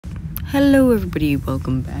Hello everybody,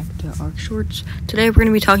 welcome back to Arc Shorts. Today we're going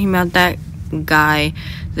to be talking about that guy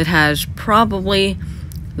that has probably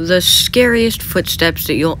the scariest footsteps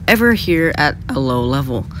that you'll ever hear at a low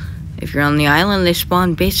level. If you're on the island, they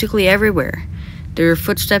spawn basically everywhere. Their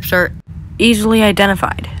footsteps are easily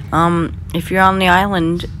identified. If you're on the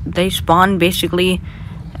island, they spawn basically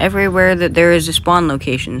everywhere that there is a spawn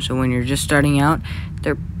location. So when you're just starting out,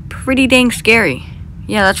 they're pretty dang scary.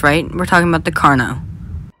 Yeah, that's right, we're talking about the Carno.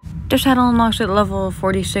 Their saddle unlocks at level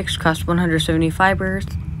 46, costs 170 fibers,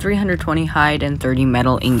 320 hide, and 30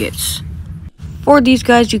 metal ingots. For these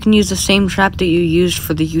guys, you can use the same trap that you used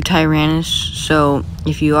for the Tyrannus. So,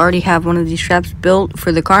 if you already have one of these traps built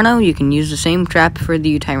for the Carno, you can use the same trap for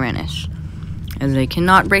the Tyrannus. As they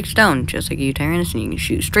cannot break stone, just like a Tyrannus, and you can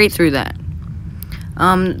shoot straight through that.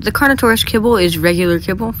 The Carnotaurus kibble is regular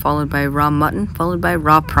kibble, followed by raw mutton, followed by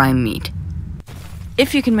raw prime meat.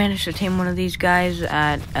 If you can manage to tame one of these guys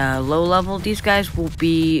at a low level, these guys will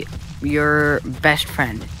be your best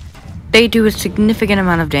friend. They do a significant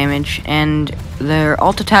amount of damage, and their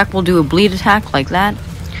alt attack will do a bleed attack like that,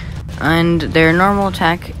 and their normal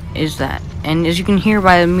attack is that. And as you can hear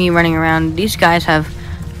by me running around, these guys have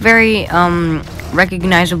very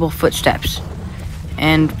recognizable footsteps,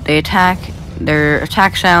 and their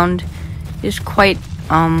attack sound is quite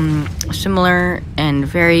similar and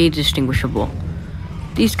very distinguishable.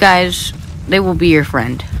 These guys, they will be your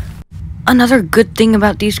friend. Another good thing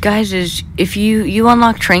about these guys is if you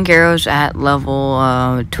unlock trank arrows at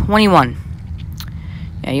level 21.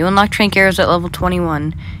 Yeah, you unlock trank arrows at level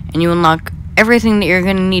 21, and you unlock everything that you're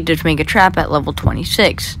going to need to make a trap at level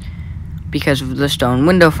 26 because of the stone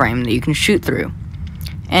window frame that you can shoot through.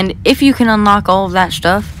 And if you can unlock all of that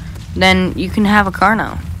stuff, then you can have a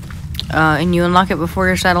Carno. And you unlock it before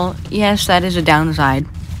your saddle. Yes, that is a downside,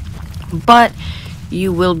 but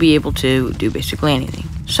you will be able to do basically anything.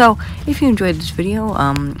 So, if you enjoyed this video,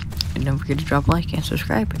 don't forget to drop a like and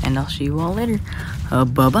subscribe, and I'll see you all later.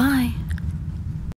 Bye-bye.